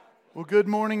Well, good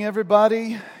morning,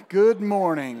 everybody. Good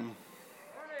morning.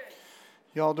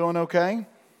 Y'all doing okay?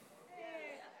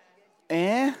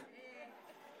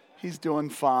 He's doing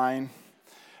fine.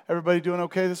 Everybody doing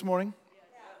okay this morning?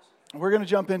 We're going to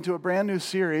jump into a brand new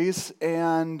series,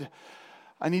 and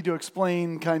I need to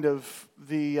explain kind of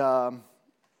the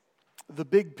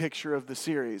big picture of the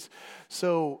series.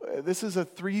 So this is a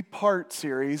 3-part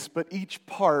series, but each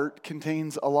part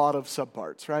contains a lot of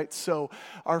subparts, right? So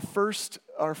our first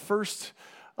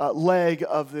leg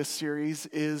of this series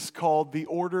is called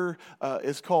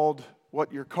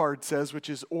what your card says, which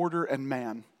is Order and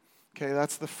Man. Okay,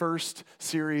 that's the first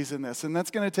series in this, and that's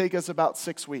going to take us about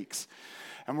 6 weeks.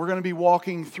 And we're going to be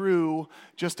walking through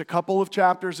just a couple of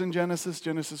chapters in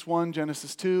Genesis 1,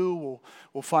 Genesis 2.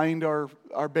 We'll find our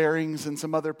bearings in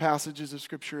some other passages of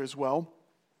Scripture as well.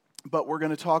 But we're going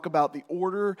to talk about the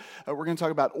order. We're going to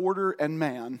talk about order and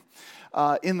man.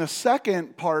 In the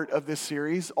second part of this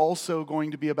series, also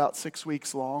going to be about 6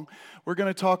 weeks long, we're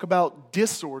going to talk about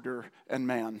disorder and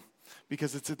man.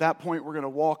 Because it's at that point we're going to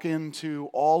walk into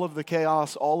all of the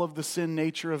chaos, all of the sin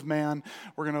nature of man.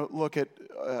 We're going to look at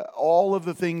all of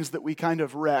the things that we kind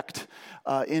of wrecked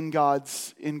in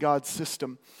God's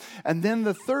system. And then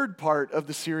the third part of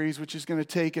the series, which is going to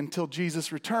take until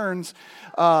Jesus returns,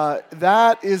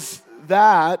 that is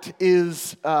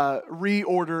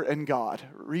reorder and God.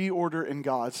 Reorder and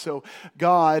God. So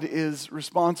God is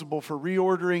responsible for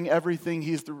reordering everything.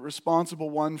 He's the responsible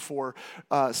one for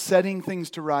setting things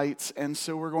to rights. And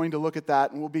so we're going to look at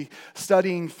that. And we'll be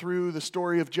studying through the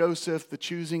story of Joseph, the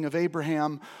choosing of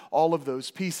Abraham, all of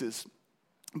those pieces.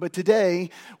 But today,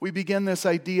 we begin this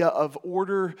idea of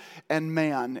order and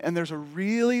man. And there's a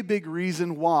really big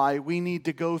reason why we need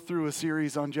to go through a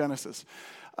series on Genesis.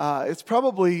 It's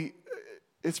probably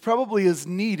as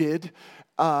needed,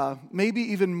 maybe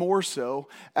even more so,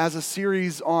 as a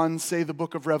series on, say, the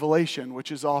book of Revelation,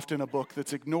 which is often a book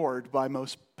that's ignored by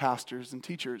most pastors and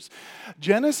teachers.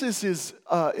 Genesis is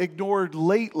ignored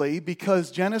lately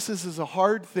because Genesis is a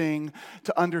hard thing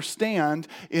to understand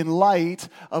in light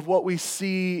of what we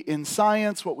see in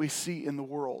science, what we see in the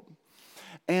world.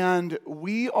 And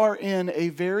we are in a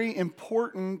very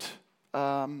important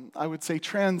I would say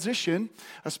transition,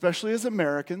 especially as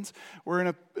Americans. We're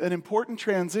in an important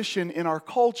transition in our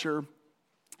culture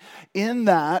in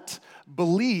that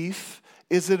belief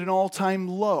is at an all-time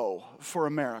low for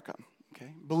America.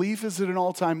 Okay? Belief is at an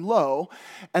all-time low,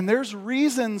 and there's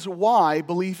reasons why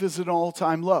belief is at an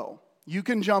all-time low. You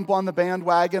can jump on the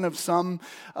bandwagon of some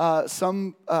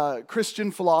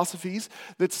Christian philosophies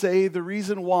that say the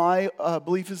reason why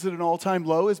belief is at an all-time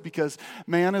low is because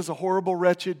man is a horrible,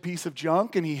 wretched piece of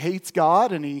junk and he hates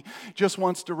God and he just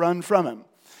wants to run from him.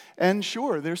 And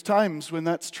sure, there's times when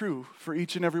that's true for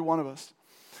each and every one of us.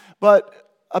 But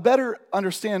a better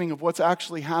understanding of what's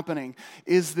actually happening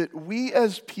is that we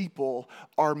as people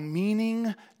are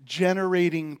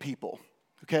meaning-generating people.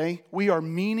 Okay? We are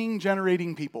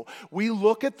meaning-generating people. We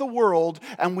look at the world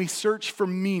and we search for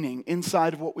meaning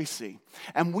inside of what we see.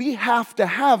 And we have to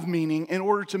have meaning in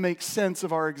order to make sense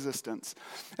of our existence.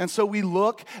 And so we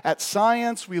look at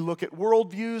science, we look at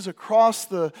worldviews across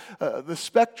the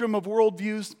spectrum of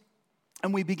worldviews,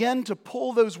 and we begin to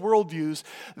pull those worldviews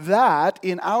that,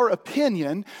 in our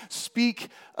opinion, speak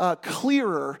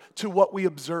clearer to what we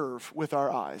observe with our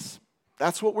eyes.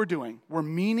 That's what we're doing. We're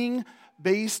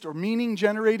meaning-based or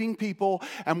meaning-generating people,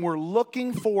 and we're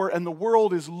looking for, and the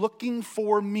world is looking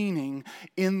for meaning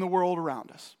in the world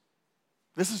around us.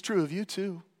 This is true of you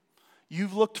too.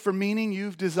 You've looked for meaning,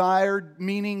 you've desired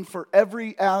meaning for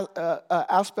every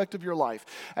aspect of your life,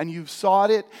 and you've sought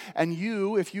it, and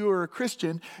you, if you are a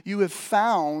Christian, you have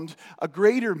found a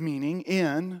greater meaning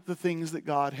in the things that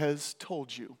God has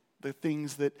told you, the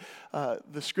things that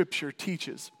the Scripture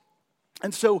teaches.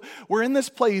 And so we're in this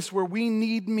place where we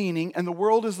need meaning, and the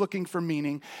world is looking for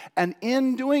meaning. And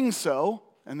in doing so,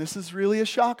 and this is really a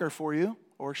shocker for you,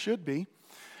 or should be,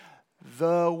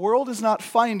 the world is not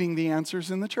finding the answers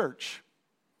in the church.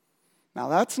 Now,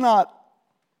 that's not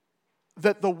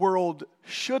that the world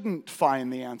shouldn't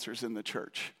find the answers in the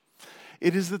church.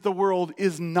 It is that the world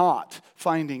is not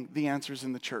finding the answers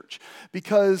in the church.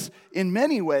 Because in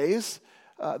many ways,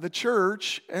 the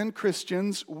church and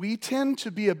Christians, we tend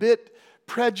to be a bit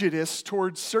prejudiced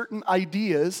towards certain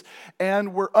ideas,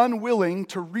 and we're unwilling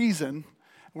to reason.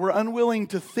 We're unwilling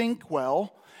to think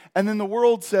well. And then the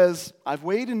world says, I've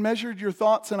weighed and measured your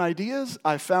thoughts and ideas.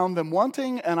 I found them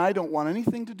wanting, and I don't want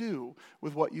anything to do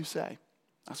with what you say.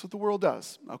 That's what the world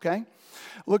does, okay?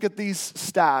 Look at these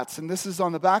stats, and this is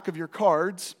on the back of your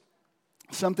cards,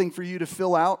 something for you to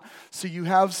fill out so you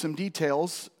have some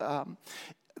details.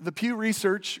 The Pew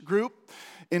Research Group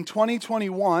in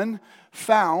 2021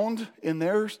 found in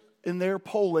their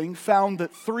polling found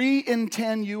that 3 in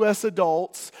 10 U.S.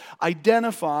 adults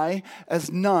identify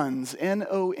as nones,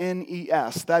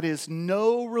 N-O-N-E-S. That is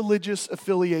no religious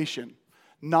affiliation,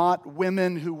 not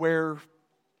women who wear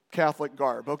Catholic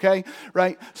garb, okay?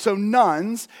 Right? So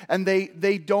nones, and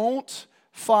they don't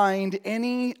find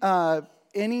any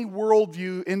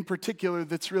worldview in particular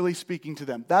that's really speaking to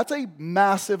them. That's a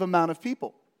massive amount of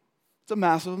people. It's a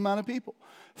massive amount of people.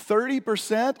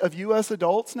 30% of U.S.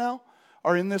 adults now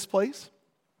are in this place.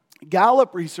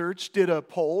 Gallup Research did a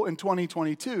poll in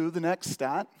 2022, the next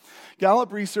stat.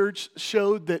 Gallup Research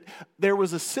showed that there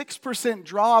was a 6%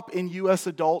 drop in U.S.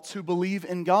 adults who believe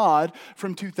in God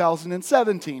from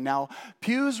 2017. Now,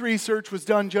 Pew's research was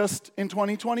done just in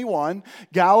 2021.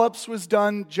 Gallup's was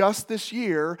done just this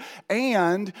year,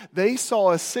 and they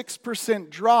saw a 6%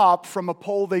 drop from a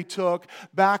poll they took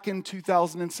back in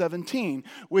 2017,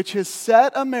 which has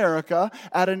set America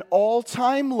at an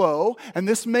all-time low, and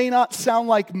this may not sound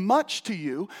like much to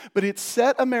you, but it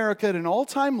set America at an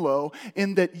all-time low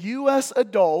in that U.S.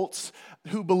 adults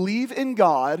who believe in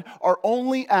God are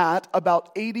only at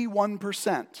about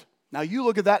 81%. Now you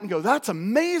look at that and go, that's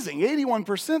amazing.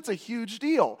 81% is a huge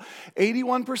deal.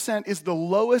 81% is the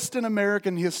lowest in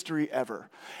American history ever.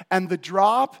 And the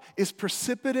drop is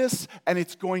precipitous, and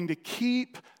it's going to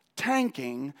keep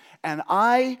tanking. And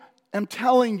I am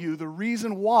telling you the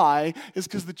reason why is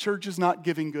because the church is not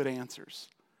giving good answers.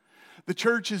 The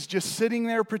church is just sitting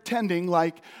there pretending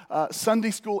like Sunday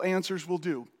school answers will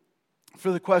do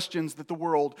for the questions that the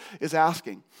world is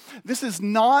asking. This is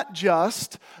not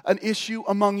just an issue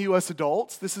among U.S.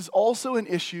 adults. This is also an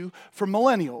issue for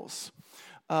millennials.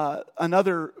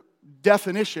 Another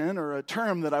definition or a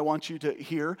term that I want you to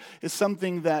hear is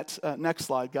something that, next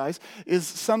slide, guys, is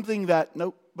something that,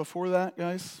 nope, before that,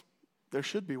 guys, there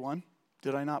should be one.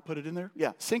 Did I not put it in there?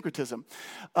 Yeah, syncretism.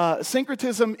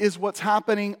 Syncretism is what's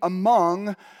happening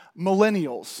among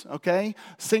millennials, okay?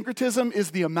 Syncretism is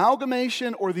the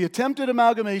amalgamation or the attempted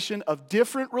amalgamation of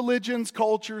different religions,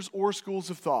 cultures, or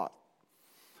schools of thought.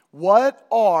 What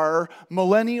are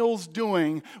millennials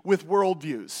doing with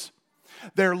worldviews?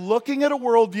 They're looking at a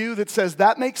worldview that says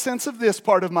that makes sense of this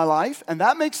part of my life, and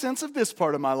that makes sense of this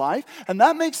part of my life, and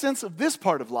that makes sense of this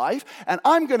part of life, and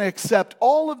I'm going to accept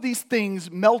all of these things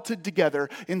melted together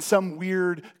in some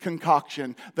weird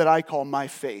concoction that I call my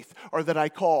faith, or that I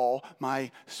call my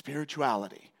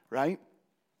spirituality, right?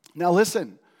 Now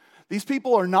listen. These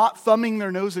people are not thumbing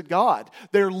their nose at God.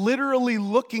 They're literally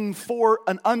looking for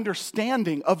an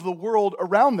understanding of the world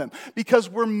around them because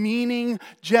we're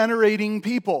meaning-generating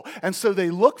people. And so they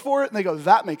look for it and they go,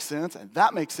 that makes sense, and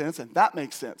that makes sense, and that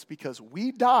makes sense, because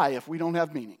we die if we don't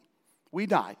have meaning. We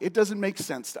die. It doesn't make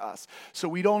sense to us. So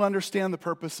we don't understand the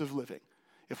purpose of living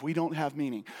if we don't have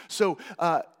meaning. So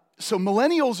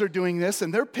millennials are doing this,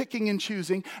 and they're picking and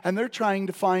choosing, and they're trying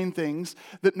to find things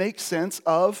that make sense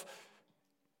of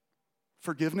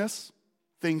forgiveness,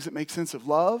 things that make sense of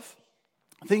love,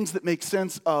 things that make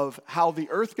sense of how the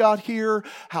earth got here,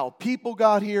 how people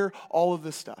got here, all of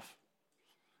this stuff.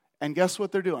 And guess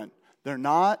what they're doing? They're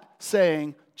not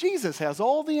saying, Jesus has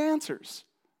all the answers.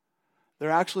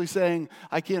 They're actually saying,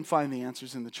 I can't find the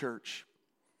answers in the church.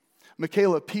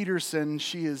 Michaela Peterson,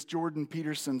 she is Jordan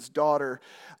Peterson's daughter.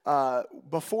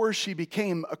 Before she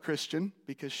became a Christian,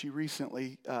 because she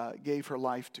recently gave her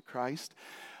life to Christ,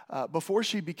 before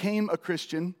she became a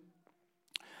Christian,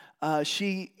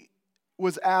 she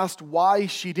was asked why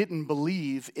she didn't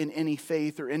believe in any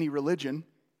faith or any religion.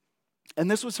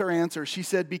 And this was her answer. She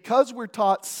said, because we're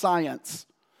taught science,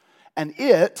 and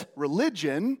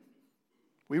religion,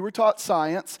 we were taught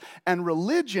science, and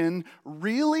religion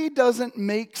really doesn't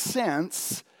make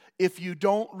sense if you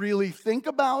don't really think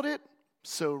about it.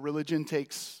 So religion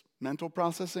takes mental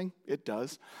processing. It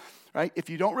does. Right? If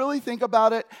you don't really think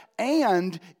about it,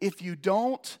 and if you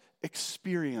don't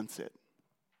experience it.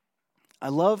 I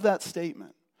love that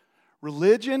statement.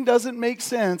 Religion doesn't make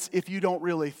sense if you don't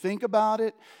really think about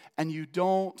it and you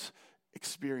don't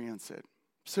experience it.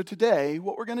 So today,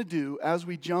 what we're going to do as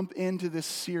we jump into this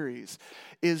series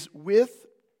is with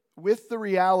the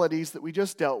realities that we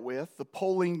just dealt with, the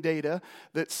polling data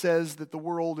that says that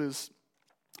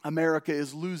America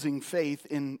is losing faith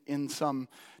in some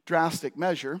drastic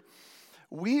measure.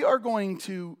 We are going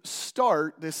to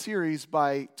start this series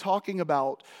by talking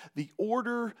about the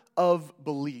order of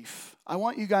belief. I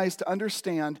want you guys to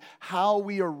understand how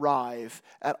we arrive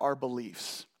at our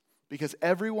beliefs, because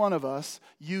every one of us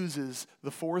uses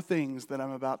the 4 things that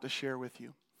I'm about to share with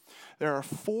you. There are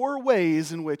 4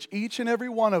 ways in which each and every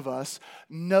one of us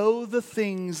know the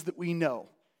things that we know.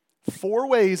 4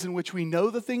 ways in which we know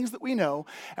the things that we know.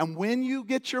 And when you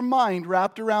get your mind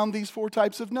wrapped around these 4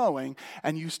 types of knowing,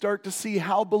 and you start to see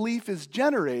how belief is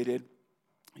generated,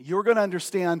 you're going to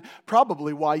understand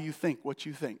probably why you think what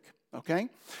you think. Okay?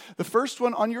 The first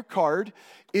one on your card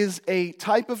is a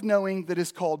type of knowing that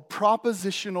is called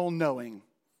propositional knowing.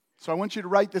 So I want you to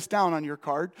write this down on your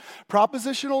card.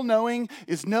 Propositional knowing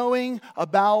is knowing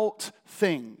about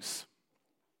things.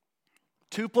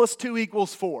 2 + 2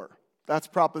 = 4. That's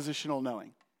propositional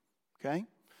knowing. Okay?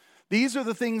 These are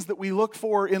the things that we look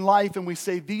for in life and we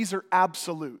say these are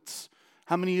absolutes.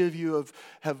 How many of you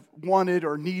have wanted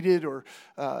or needed or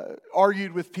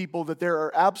argued with people that there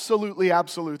are absolutely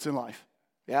absolutes in life?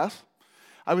 Yes?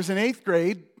 I was in 8th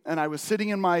grade, and I was sitting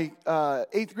in my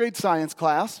 8th grade science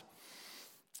class,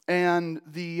 and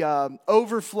the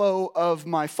overflow of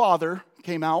my father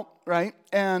came out, right?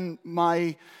 And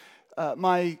my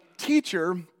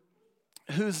teacher,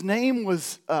 whose name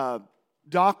was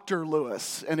Dr.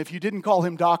 Lewis, and if you didn't call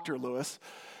him Dr. Lewis,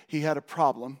 he had a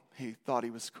problem. He thought he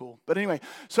was cool. But anyway,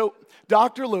 so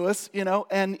Dr. Lewis,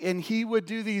 and he would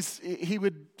do these, he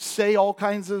would say all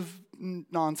kinds of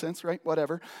nonsense, right?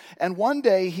 Whatever. And one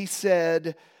day he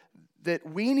said that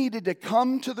we needed to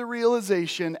come to the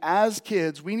realization as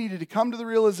kids, we needed to come to the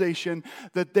realization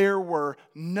that there were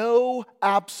no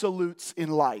absolutes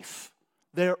in life.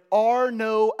 There are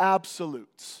no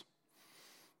absolutes.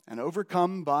 And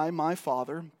overcome by my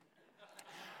father,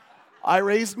 I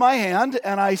raised my hand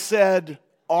and I said,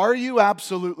 "Are you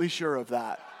absolutely sure of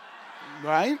that?"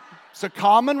 Right? It's a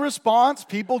common response.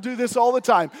 People do this all the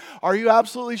time. Are you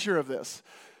absolutely sure of this?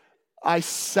 I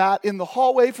sat in the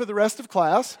hallway for the rest of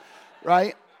class,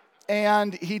 right?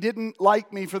 And he didn't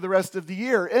like me for the rest of the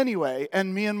year anyway.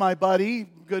 And me and my buddy,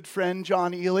 good friend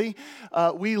John Ely,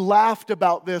 we laughed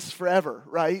about this forever,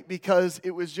 right? Because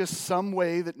it was just some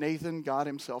way that Nathan got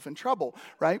himself in trouble,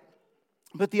 right?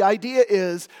 But the idea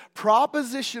is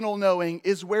propositional knowing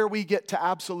is where we get to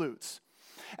absolutes.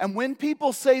 And when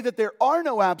people say that there are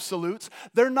no absolutes,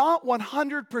 they're not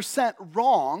 100%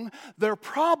 wrong. Their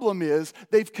problem is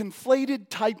they've conflated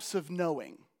types of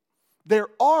knowing. There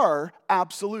are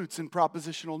absolutes in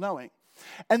propositional knowing.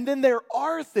 And then there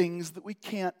are things that we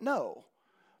can't know,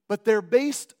 but they're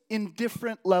based in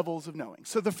different levels of knowing.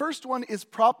 So the first one is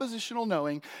propositional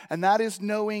knowing, and that is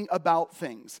knowing about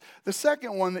things. The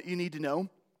second one that you need to know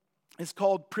is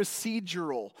called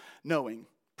procedural knowing.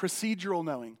 Procedural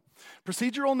knowing.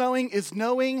 Procedural knowing is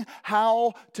knowing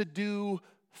how to do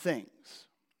things.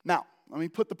 Now, let me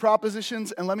put the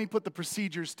propositions and let me put the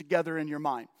procedures together in your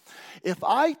mind. If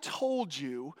I told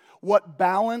you what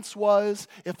balance was,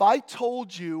 if I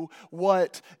told you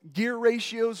what gear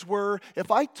ratios were,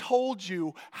 if I told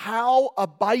you how a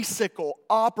bicycle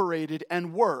operated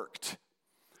and worked,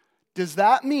 does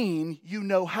that mean you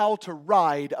know how to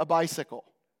ride a bicycle?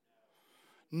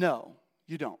 No,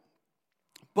 you don't.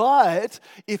 But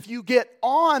if you get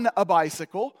on a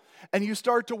bicycle and you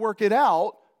start to work it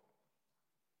out,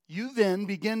 you then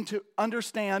begin to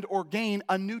understand or gain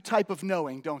a new type of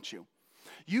knowing, don't you?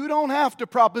 You don't have to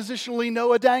propositionally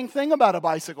know a dang thing about a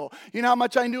bicycle. You know how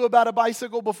much I knew about a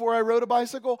bicycle before I rode a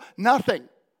bicycle? Nothing.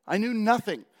 I knew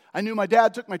nothing. I knew my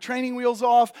dad took my training wheels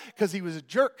off because he was a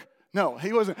jerk. No,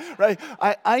 he wasn't, right?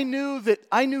 I knew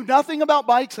nothing about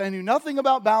bikes. I knew nothing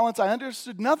about balance. I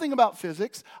understood nothing about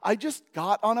physics. I just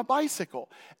got on a bicycle.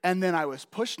 And then I was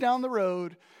pushed down the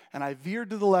road, and I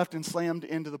veered to the left and slammed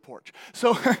into the porch.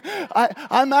 So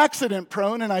I'm accident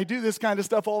prone, and I do this kind of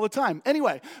stuff all the time.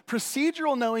 Anyway,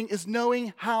 procedural knowing is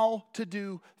knowing how to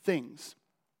do things.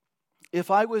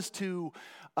 If I was to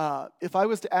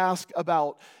ask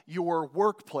about your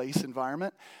workplace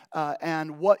environment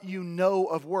and what you know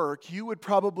of work, you would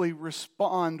probably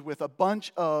respond with a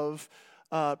bunch of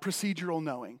procedural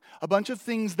knowing, a bunch of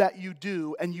things that you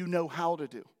do and you know how to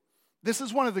do. This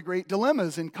is one of the great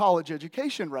dilemmas in college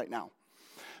education right now,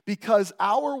 because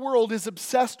our world is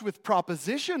obsessed with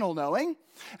propositional knowing,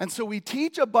 and so we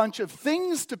teach a bunch of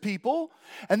things to people,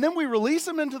 and then we release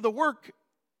them into the work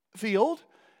field,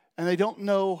 and they don't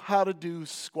know how to do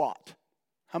squat.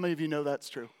 How many of you know that's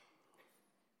true?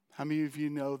 How many of you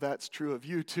know that's true of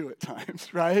you too at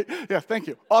times, right? Yeah, thank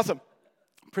you. Awesome.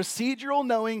 Procedural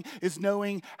knowing is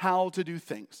knowing how to do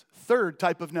things. Third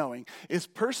type of knowing is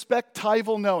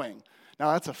perspectival knowing.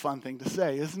 Now, that's a fun thing to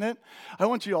say, isn't it? I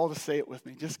want you all to say it with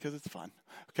me just because it's fun,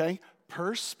 okay?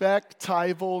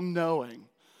 Perspectival knowing.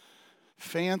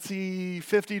 Fancy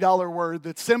 $50 word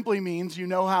that simply means you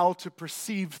know how to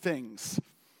perceive things.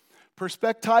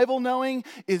 Perspectival knowing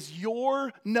is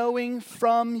your knowing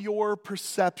from your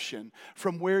perception,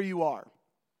 from where you are.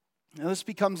 Now, this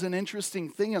becomes an interesting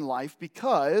thing in life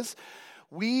because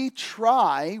we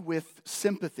try with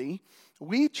sympathy,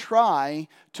 we try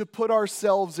to put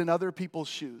ourselves in other people's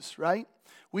shoes, right?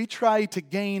 We try to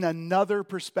gain another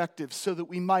perspective so that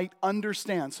we might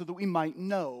understand, so that we might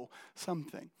know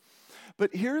something.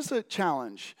 But here's a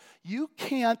challenge. You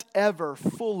can't ever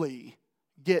fully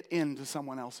get into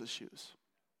someone else's shoes.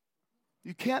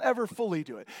 You can't ever fully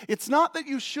do it. It's not that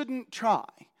you shouldn't try.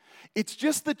 It's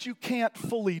just that you can't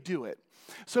fully do it.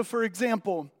 So for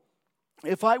example,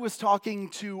 if I was talking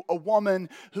to a woman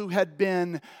who had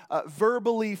been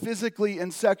verbally, physically,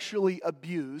 and sexually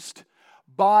abused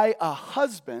by a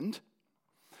husband,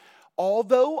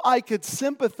 although I could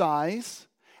sympathize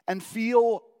and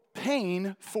feel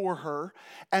pain for her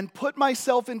and put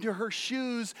myself into her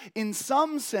shoes in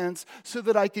some sense so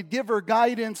that I could give her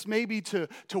guidance maybe to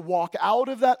walk out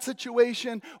of that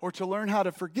situation or to learn how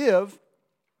to forgive,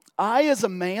 I as a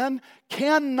man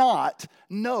cannot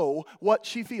know what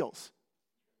she feels.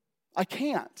 I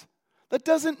can't. That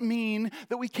doesn't mean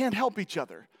that we can't help each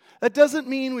other. That doesn't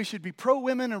mean we should be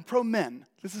pro-women or pro-men.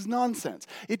 This is nonsense.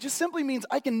 It just simply means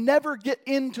I can never get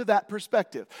into that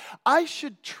perspective. I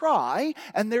should try,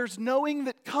 and there's knowing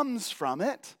that comes from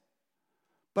it,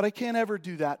 but I can't ever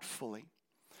do that fully.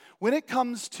 When it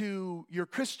comes to your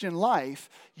Christian life,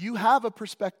 you have a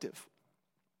perspective.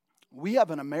 We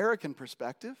have an American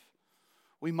perspective.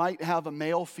 We might have a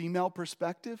male-female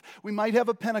perspective. We might have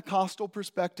a Pentecostal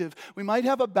perspective. We might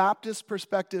have a Baptist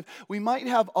perspective. We might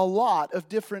have a lot of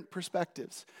different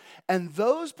perspectives. And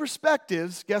those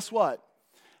perspectives, guess what?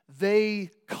 They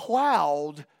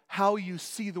cloud how you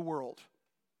see the world.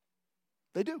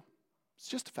 They do. It's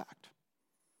just a fact.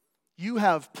 You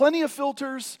have plenty of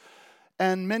filters,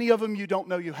 and many of them you don't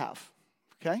know you have.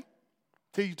 Okay?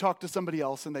 Till you talk to somebody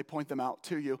else and they point them out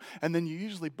to you, and then you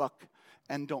usually buck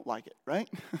and don't like it, right?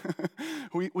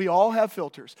 we all have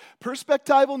filters.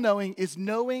 Perspectival knowing is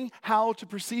knowing how to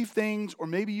perceive things, or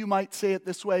maybe you might say it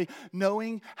this way,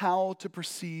 knowing how to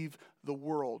perceive the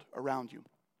world around you.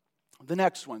 The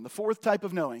next one, the fourth type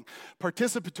of knowing,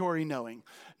 participatory knowing.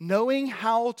 Knowing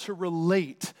how to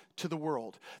relate to the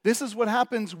world. This is what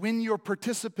happens when you're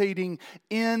participating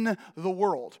in the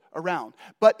world around.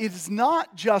 But it's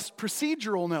not just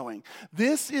procedural knowing.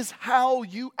 This is how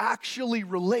you actually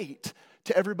relate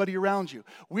to everybody around you.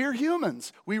 We're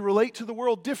humans. We relate to the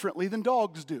world differently than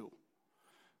dogs do.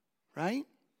 Right?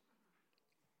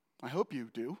 I hope you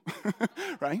do.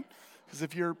 Right? Because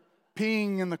if you're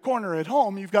peeing in the corner at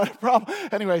home, you've got a problem.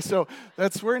 Anyway, so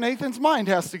that's where Nathan's mind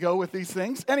has to go with these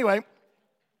things. Anyway,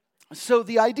 so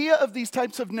the idea of these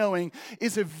types of knowing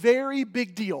is a very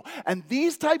big deal. And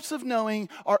these types of knowing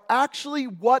are actually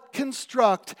what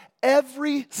construct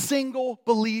every single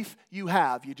belief you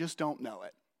have. You just don't know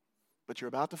it. But you're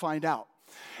about to find out.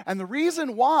 And the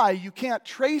reason why you can't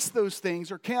trace those things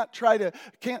or can't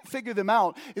figure them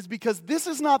out is because this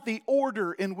is not the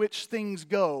order in which things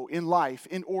go in life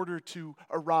in order to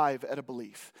arrive at a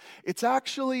belief. It's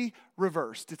actually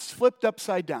reversed. It's flipped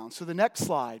upside down. So the next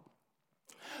slide.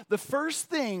 The first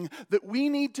thing that we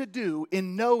need to do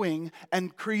in knowing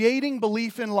and creating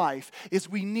belief in life is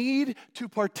we need to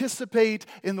participate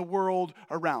in the world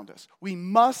around us. We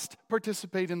must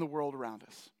participate in the world around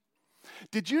us.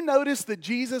 Did you notice that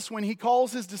Jesus, when he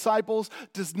calls his disciples,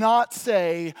 does not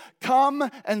say, come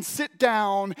and sit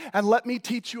down and let me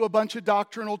teach you a bunch of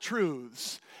doctrinal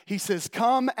truths? He says,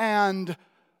 come and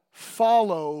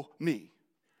follow me,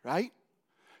 right?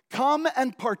 Come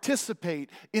and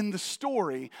participate in the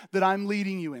story that I'm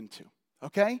leading you into.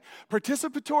 Okay?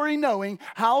 Participatory knowing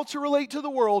how to relate to the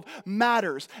world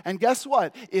matters. And guess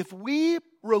what? If we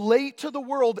relate to the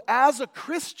world as a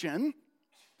Christian,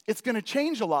 it's going to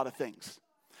change a lot of things.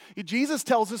 Jesus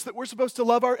tells us that we're supposed to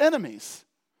love our enemies.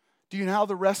 Do you know how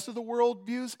the rest of the world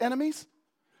views enemies?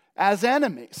 As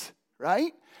enemies,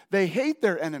 right? They hate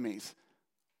their enemies.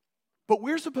 But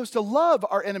we're supposed to love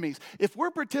our enemies. If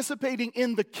we're participating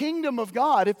in the kingdom of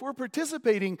God, if we're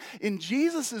participating in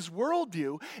Jesus'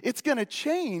 worldview, it's going to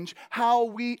change how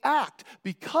we act.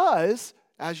 Because,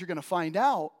 as you're going to find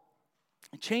out,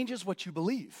 it changes what you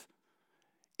believe.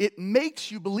 It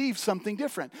makes you believe something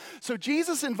different. So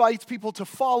Jesus invites people to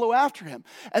follow after him.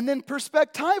 And then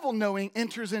perspectival knowing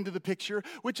enters into the picture,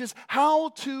 which is how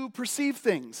to perceive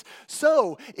things.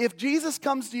 So if Jesus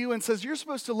comes to you and says, you're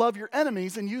supposed to love your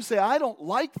enemies, and you say, I don't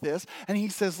like this, and he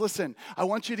says, listen, I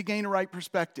want you to gain a right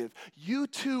perspective. You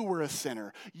too were a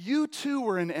sinner. You too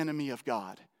were an enemy of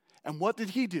God. And what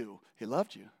did he do? He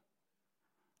loved you.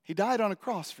 He died on a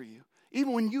cross for you,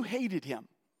 even when you hated him.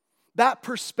 That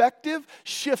perspective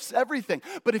shifts everything.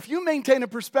 But if you maintain a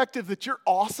perspective that you're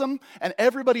awesome and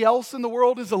everybody else in the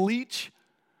world is a leech,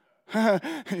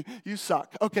 You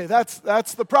suck. Okay, that's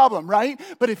the problem, right?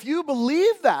 But if you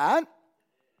believe that,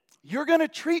 you're going to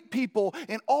treat people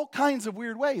in all kinds of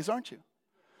weird ways, aren't you?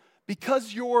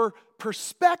 Because your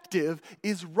perspective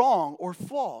is wrong or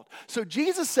flawed. So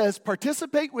Jesus says,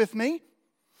 participate with me.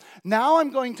 Now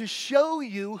I'm going to show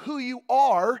you who you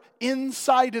are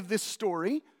inside of this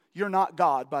story. You're not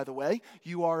God, by the way.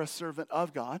 You are a servant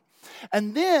of God.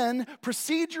 And then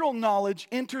procedural knowledge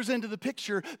enters into the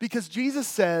picture because Jesus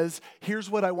says, here's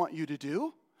what I want you to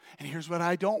do, and here's what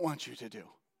I don't want you to do.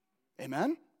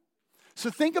 Amen? So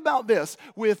think about this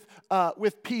with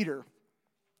Peter.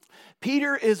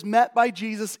 Peter is met by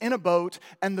Jesus in a boat,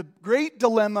 and the great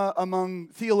dilemma among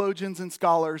theologians and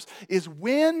scholars is,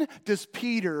 when does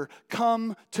Peter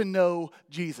come to know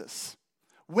Jesus?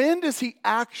 When does he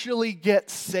actually get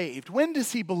saved? When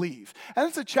does he believe? And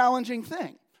it's a challenging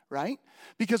thing, right?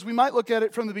 Because we might look at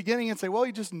it from the beginning and say, well,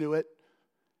 he just knew it.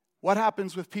 What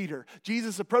happens with Peter?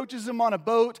 Jesus approaches him on a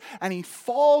boat, and he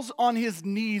falls on his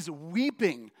knees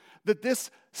weeping that this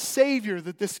Savior,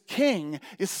 that this King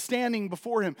is standing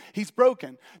before him. He's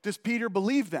broken. Does Peter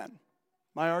believe then?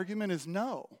 My argument is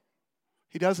no.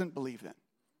 He doesn't believe then.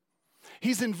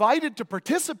 He's invited to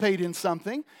participate in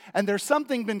something, and there's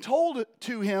something been told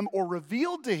to him or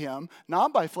revealed to him,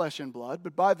 not by flesh and blood,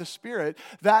 but by the Spirit,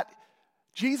 that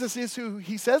Jesus is who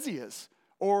he says he is,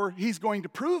 or he's going to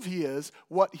prove he is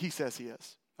what he says he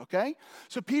is. Okay?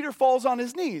 So Peter falls on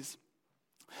his knees.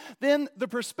 Then the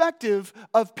perspective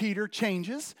of Peter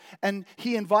changes, and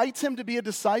he invites him to be a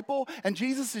disciple, and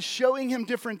Jesus is showing him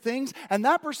different things, and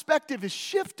that perspective is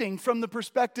shifting from the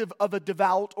perspective of a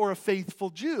devout or a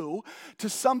faithful Jew to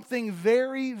something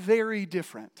very, very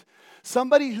different.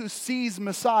 Somebody who sees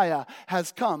Messiah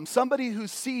has come. Somebody who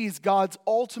sees God's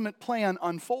ultimate plan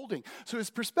unfolding. So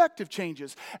his perspective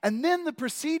changes. And then the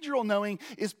procedural knowing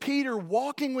is Peter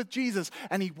walking with Jesus,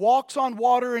 and he walks on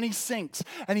water and he sinks.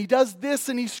 And he does this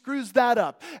and he screws that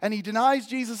up. And he denies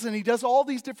Jesus and he does all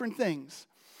these different things.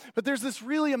 But there's this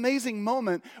really amazing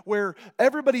moment where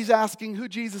everybody's asking who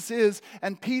Jesus is,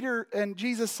 and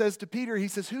Jesus says to Peter, he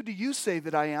says, who do you say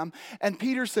that I am? And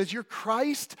Peter says, you're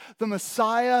Christ, the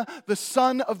Messiah, the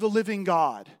Son of the living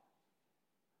God.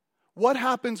 What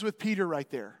happens with Peter right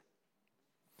there?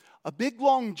 A big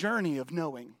long journey of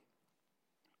knowing.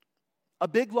 A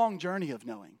big long journey of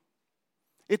knowing.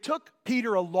 It took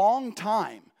Peter a long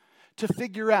time to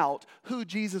figure out who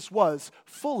Jesus was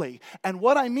fully. And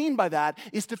what I mean by that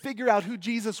is to figure out who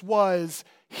Jesus was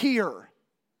here,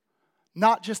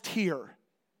 not just here.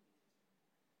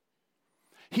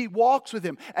 He walks with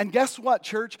him. And guess what,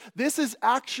 church? This is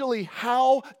actually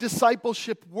how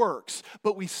discipleship works.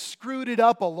 But we screwed it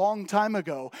up a long time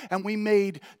ago, and we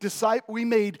made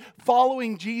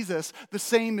following Jesus the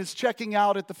same as checking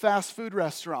out at the fast food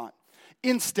restaurant.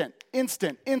 Instant.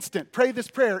 Pray this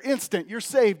prayer, instant. You're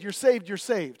saved, you're saved, you're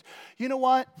saved. You know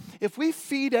what? If we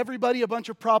feed everybody a bunch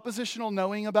of propositional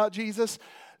knowing about Jesus,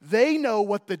 they know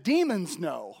what the demons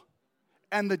know.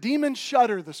 And the demons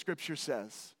shudder, the scripture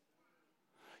says.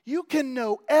 You can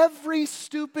know every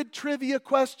stupid trivia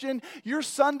question your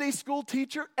Sunday school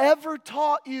teacher ever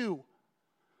taught you.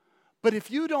 But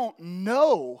if you don't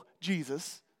know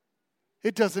Jesus,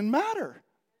 it doesn't matter.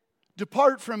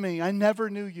 Depart from me, I never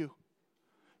knew you.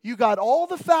 You got all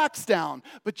the facts down,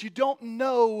 but you don't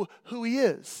know who he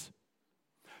is.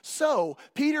 So,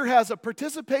 Peter has a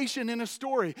participation in a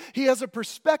story. He has a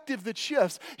perspective that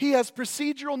shifts. He has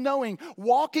procedural knowing,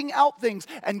 walking out things.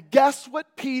 And guess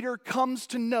what Peter comes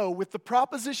to know with the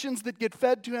propositions that get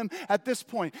fed to him at this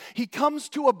point? He comes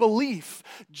to a belief.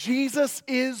 Jesus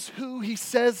is who he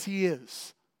says he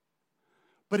is.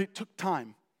 But it took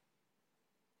time.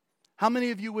 How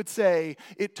many of you would say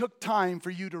it took time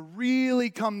for you to really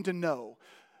come to know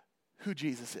who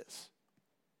Jesus is?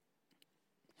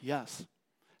 Yes.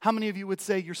 How many of you would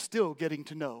say you're still getting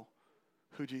to know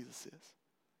who Jesus is?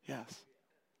 Yes.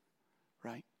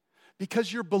 Right?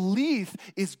 Because your belief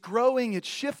is growing, it's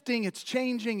shifting, it's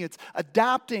changing, it's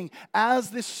adapting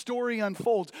as this story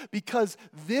unfolds. Because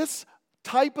this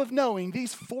type of knowing,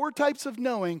 these 4 types of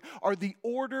knowing, are the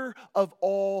order of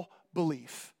all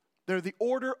belief. They're the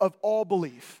order of all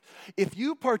belief. If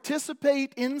you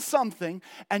participate in something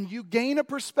and you gain a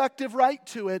perspective right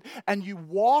to it and you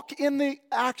walk in the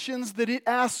actions that it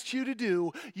asks you to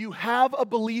do, you have a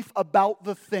belief about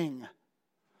the thing.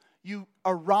 You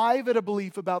arrive at a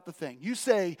belief about the thing. You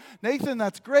say, Nathan,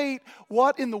 that's great.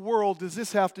 What in the world does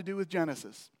this have to do with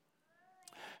Genesis?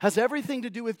 Has everything to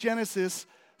do with Genesis,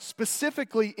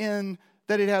 specifically in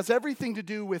that it has everything to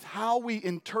do with how we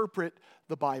interpret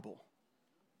the Bible.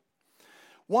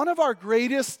 One of our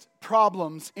greatest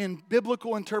problems in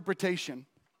biblical interpretation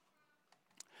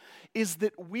is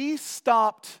that we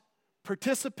stopped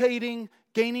participating,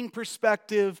 gaining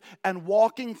perspective, and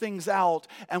walking things out,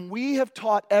 and we have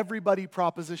taught everybody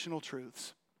propositional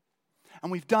truths.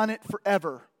 And we've done it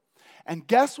forever. And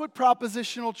guess what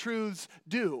propositional truths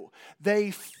do?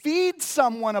 They feed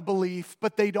someone a belief,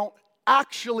 but they don't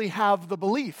actually have the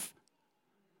belief.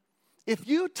 If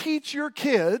you teach your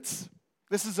kids,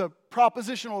 this is a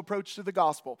propositional approach to the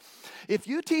gospel. If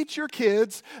you teach your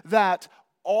kids that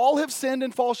all have sinned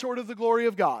and fall short of the glory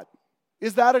of God,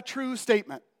 is that a true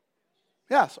statement?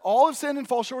 Yes, all have sinned and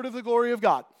fall short of the glory of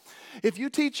God. If you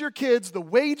teach your kids the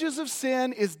wages of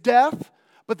sin is death,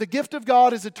 but the gift of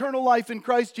God is eternal life in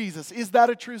Christ Jesus, is that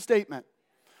a true statement?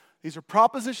 These are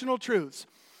propositional truths.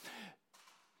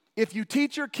 If you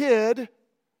teach your kid,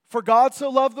 for God so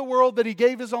loved the world that he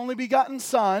gave his only begotten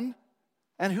Son,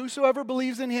 and whosoever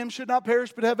believes in him should not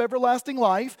perish but have everlasting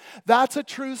life, that's a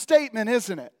true statement,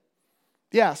 isn't it?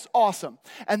 Yes, awesome.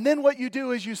 And then what you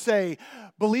do is you say,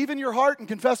 believe in your heart and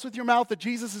confess with your mouth that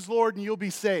Jesus is Lord and you'll be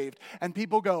saved. And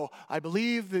people go, I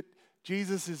believe that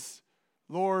Jesus is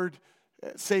Lord,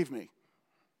 save me.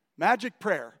 Magic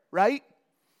prayer, right?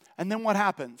 And then what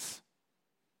happens?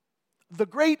 The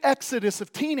great exodus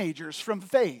of teenagers from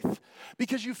faith,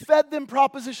 because you fed them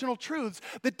propositional truths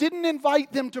that didn't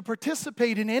invite them to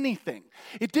participate in anything.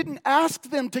 It didn't ask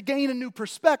them to gain a new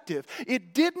perspective.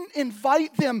 It didn't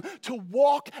invite them to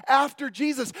walk after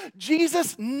Jesus.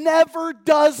 Jesus never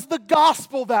does the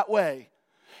gospel that way.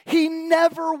 He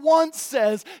never once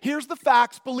says, here's the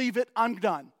facts, believe it, I'm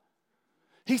done.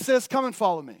 He says, come and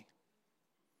follow me.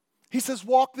 He says,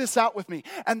 walk this out with me.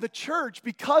 And the church,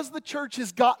 because the church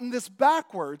has gotten this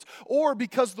backwards, or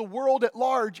because the world at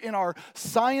large in our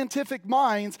scientific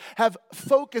minds have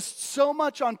focused so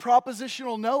much on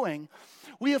propositional knowing,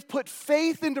 we have put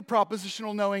faith into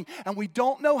propositional knowing, and we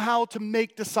don't know how to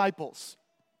make disciples.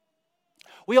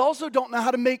 We also don't know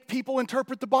how to make people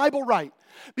interpret the Bible right,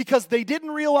 because they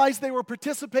didn't realize they were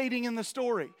participating in the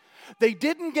story. They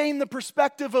didn't gain the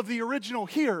perspective of the original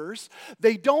hearers.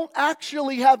 They don't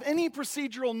actually have any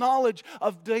procedural knowledge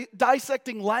of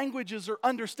dissecting languages or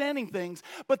understanding things,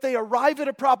 but they arrive at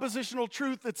a propositional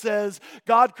truth that says,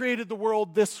 God created the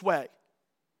world this way.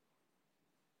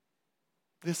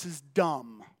 This is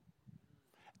dumb.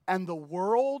 And the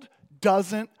world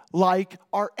doesn't like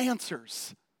our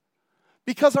answers,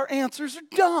 because our answers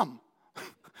are dumb.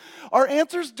 Our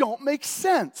answers don't make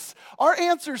sense. Our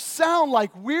answers sound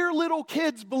like we're little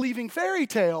kids believing fairy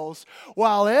tales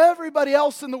while everybody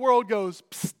else in the world goes,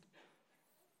 psst.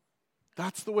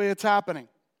 That's the way it's happening.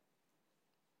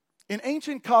 In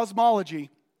ancient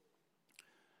cosmology,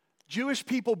 Jewish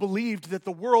people believed that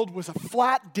the world was a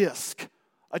flat disk,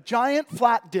 a giant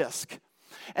flat disk,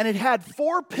 and it had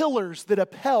 4 pillars that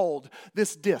upheld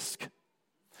this disk.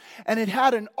 And it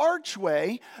had an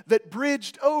archway that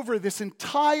bridged over this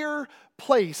entire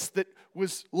place that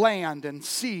was land and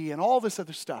sea and all this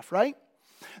other stuff, right?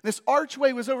 This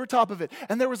archway was over top of it.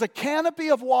 And there was a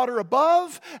canopy of water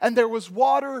above, and there was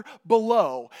water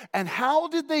below. And how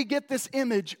did they get this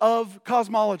image of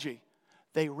cosmology?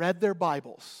 They read their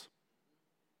Bibles.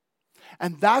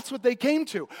 And that's what they came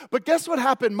to. But guess what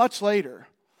happened much later?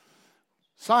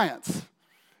 Science.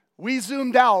 We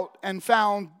zoomed out and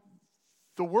found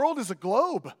the world is a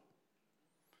globe.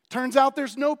 Turns out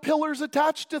there's no pillars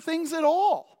attached to things at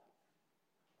all.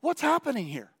 What's happening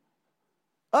here?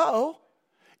 Uh-oh.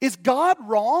 Is God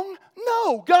wrong?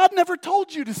 No, God never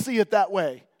told you to see it that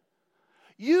way.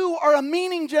 You are a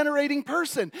meaning-generating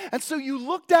person. And so you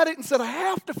looked at it and said, I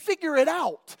have to figure it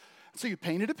out. So you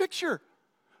painted a picture.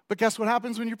 But guess what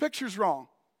happens when your picture's wrong?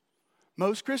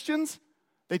 Most Christians,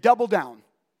 they double down.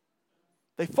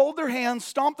 They fold their hands,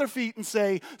 stomp their feet, and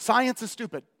say, science is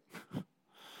stupid.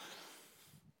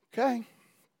 Okay.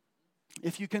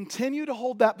 If you continue to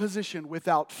hold that position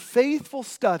without faithful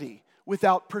study,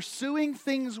 without pursuing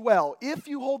things well, if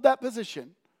you hold that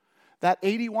position, that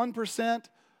 81%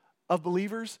 of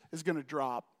believers is going to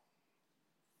drop.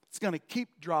 It's going to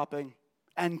keep dropping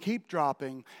and keep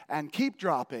dropping and keep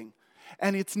dropping.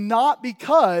 And it's not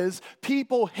because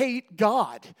people hate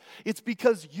God. It's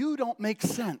because you don't make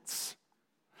sense.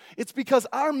 It's because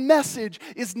our message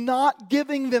is not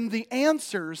giving them the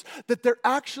answers that they're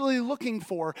actually looking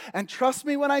for. And trust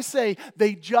me when I say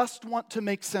they just want to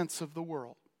make sense of the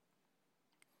world.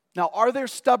 Now, are there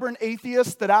stubborn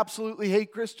atheists that absolutely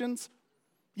hate Christians?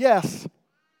 Yes.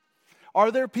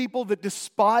 Are there people that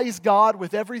despise God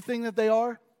with everything that they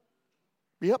are?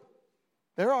 Yep,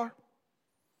 there are.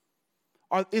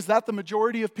 Is that the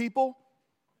majority of people?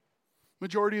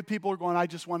 Majority of people are going, I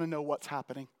just want to know what's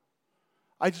happening.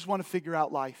 I just want to figure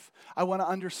out life. I want to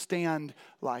understand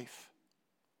life.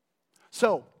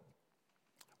 So,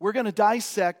 We're going to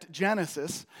dissect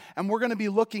Genesis, and we're going to be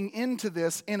looking into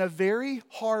this in a very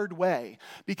hard way,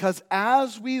 because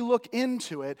as we look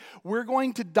into it, we're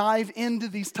going to dive into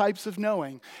these types of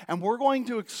knowing, and we're going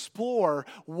to explore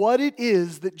what it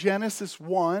is that Genesis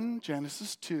 1,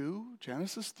 Genesis 2,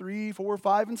 Genesis 3, 4,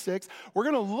 5, and 6, we're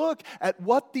going to look at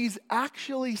what these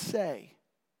actually say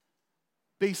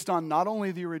based on not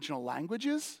only the original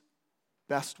languages,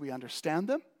 best we understand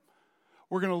them.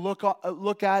 We're going to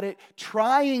look at it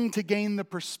trying to gain the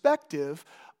perspective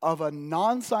of a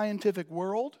non-scientific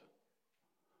world.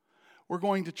 We're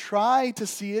going to try to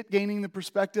see it gaining the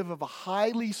perspective of a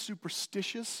highly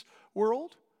superstitious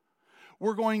world.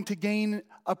 We're going to gain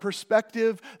a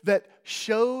perspective that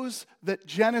shows that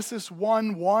Genesis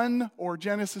 1:1 or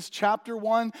Genesis chapter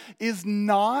 1 is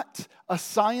not a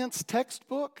science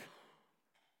textbook.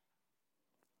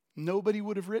 Nobody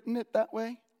would have written it that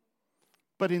way.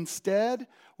 But instead,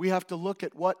 we have to look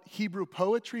at what Hebrew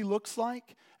poetry looks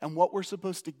like and what we're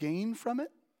supposed to gain from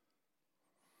it.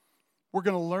 We're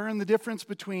going to learn the difference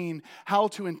between how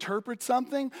to interpret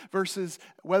something versus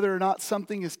whether or not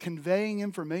something is conveying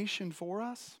information for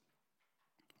us.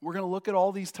 We're going to look at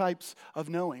all these types of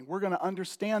knowing. We're going to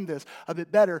understand this a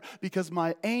bit better, because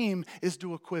my aim is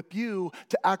to equip you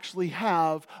to actually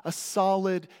have a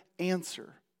solid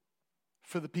answer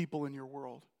for the people in your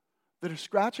world that are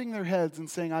scratching their heads and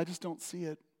saying, I just don't see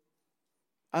it.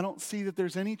 I don't see that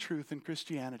there's any truth in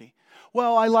Christianity.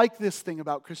 Well, I like this thing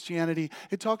about Christianity.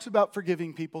 It talks about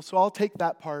forgiving people, so I'll take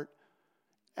that part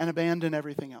and abandon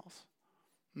everything else.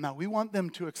 Now, we want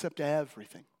them to accept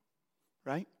everything,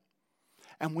 right?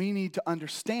 And we need to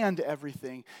understand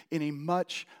everything in a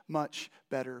much, much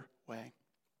better way.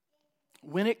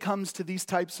 When it comes to these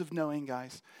types of knowing,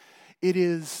 guys, it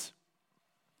is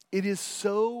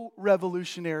so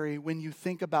revolutionary when you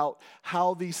think about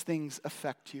how these things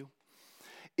affect you.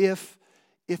 If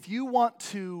you want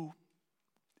to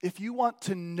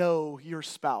know your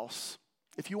spouse,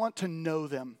 if you want to know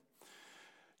them,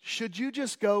 should you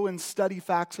just go and study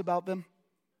facts about them?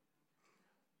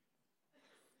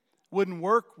 Wouldn't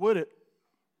work, would it?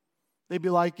 They'd be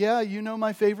like, yeah, you know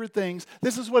my favorite things.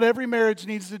 This is what every marriage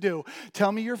needs to do. Tell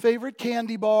me your favorite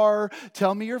candy bar.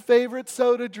 Tell me your favorite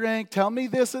soda drink. Tell me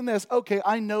this and this. Okay,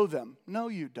 I know them. No,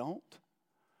 you don't.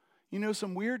 You know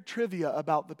some weird trivia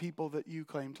about the people that you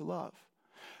claim to love.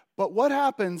 But what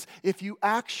happens if you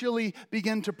actually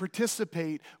begin to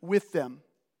participate with them?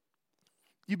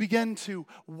 You begin to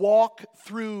walk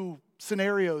through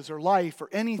scenarios or life or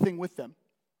anything with them.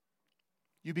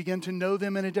 You begin to know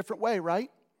them in a different way,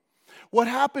 right? What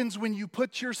happens when you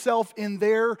put yourself in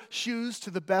their shoes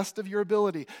to the best of your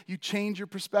ability? You change your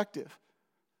perspective.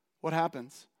 What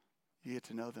happens? You get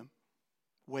to know them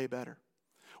way better.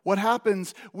 What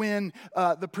happens when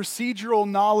the procedural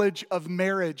knowledge of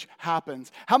marriage happens?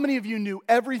 How many of you knew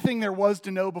everything there was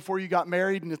to know before you got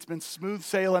married and it's been smooth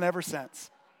sailing ever since?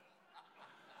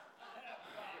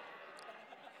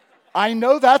 I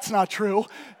know that's not true,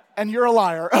 and you're a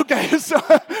liar. Okay, so,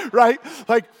 right?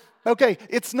 Okay,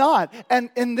 it's not.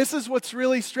 And this is what's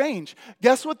really strange.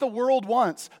 Guess what the world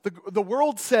wants? The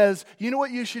world says, you know what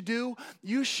you should do?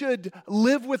 You should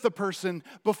live with a person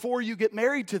before you get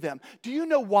married to them. Do you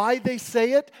know why they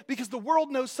say it? Because the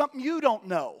world knows something you don't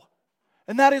know.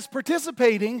 And that is,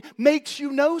 participating makes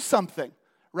you know something,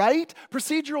 right?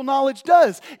 Procedural knowledge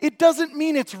does. It doesn't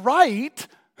mean it's right.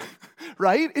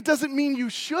 Right? It doesn't mean you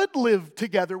should live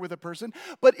together with a person,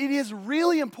 but it is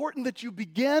really important that you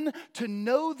begin to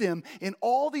know them in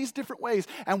all these different ways.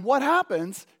 And what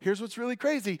happens, here's what's really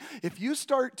crazy. If you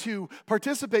start to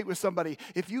participate with somebody,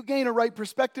 if you gain a right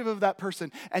perspective of that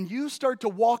person, and you start to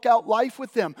walk out life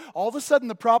with them, all of a sudden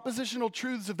the propositional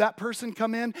truths of that person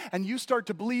come in, and you start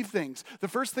to believe things. The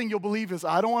first thing you'll believe is,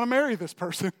 I don't want to marry this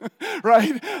person,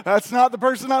 right? That's not the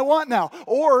person I want now.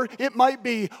 Or it might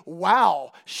be,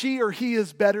 wow, she or he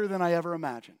is better than I ever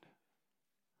imagined.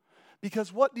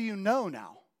 Because what do you know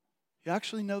now? You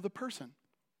actually know the person.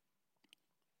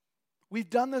 We've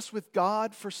done this with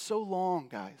God for so long,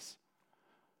 guys.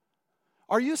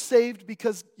 Are you saved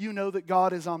because you know that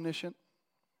God is omniscient?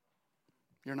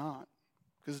 You're not.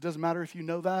 Because it doesn't matter if you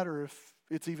know that or if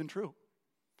it's even true.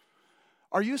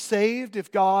 Are you saved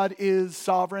if God is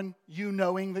sovereign, you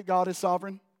knowing that God is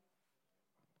sovereign?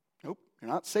 Nope. You're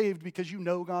not saved because you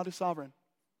know God is sovereign.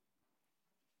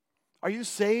 Are you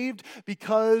saved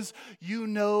because you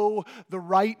know the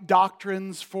right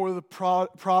doctrines for the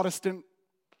Protestant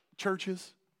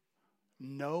churches?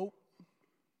 No.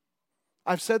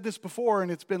 I've said this before, and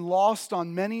it's been lost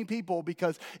on many people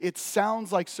because it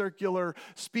sounds like circular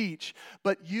speech.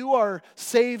 But you are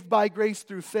saved by grace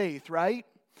through faith, right?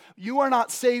 You are not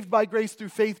saved by grace through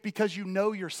faith because you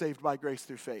know you're saved by grace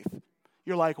through faith.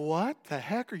 You're like, what the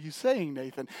heck are you saying,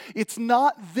 Nathan? It's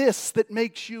not this that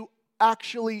makes you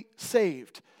actually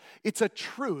saved. It's a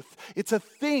truth. It's a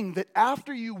thing that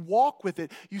after you walk with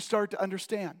it, you start to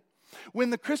understand. When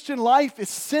the Christian life is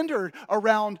centered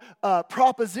around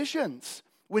propositions,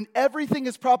 when everything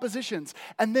is propositions,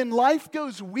 and then life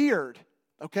goes weird,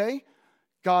 okay?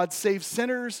 God saves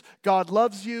sinners, God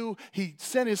loves you, He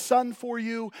sent His Son for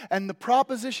you, and the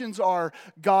propositions are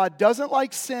God doesn't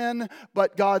like sin,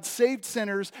 but God saved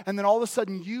sinners, and then all of a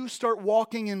sudden you start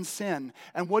walking in sin.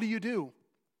 And what do?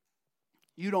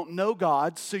 You don't know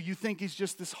God, so you think He's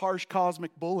just this harsh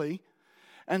cosmic bully.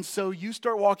 And so you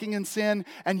start walking in sin,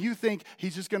 and you think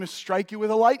He's just going to strike you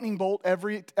with a lightning bolt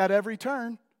at every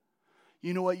turn.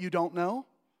 You know what you don't know?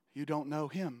 You don't know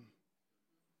Him.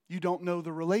 You don't know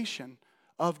the relation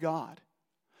of God.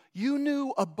 You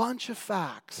knew a bunch of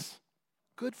facts.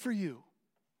 Good for you.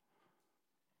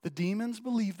 The demons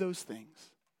believe those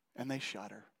things, and they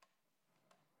shudder.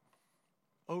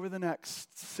 Over the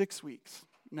next 6 weeks,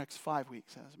 next 5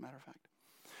 weeks, as a matter of fact,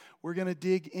 we're going to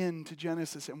dig into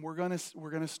Genesis, and we're going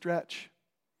to stretch.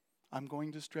 I'm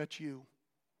going to stretch you.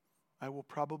 I will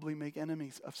probably make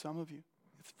enemies of some of you.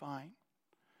 It's fine.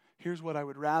 Here's what I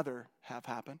would rather have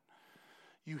happen.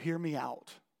 You hear me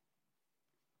out.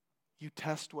 You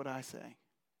test what I say.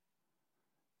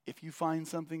 If you find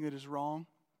something that is wrong,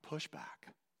 push back.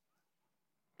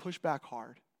 Push back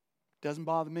hard. Doesn't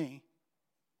bother me.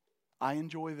 I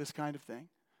enjoy this kind of thing.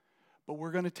 But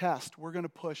we're going to test. We're going to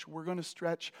push. We're going to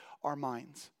stretch our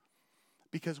minds.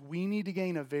 Because we need to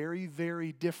gain a very,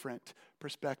 very different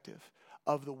perspective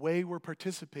of the way we're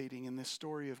participating in this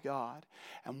story of God.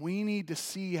 And we need to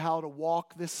see how to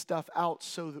walk this stuff out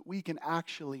so that we can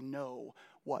actually know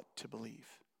what to believe.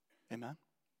 Amen?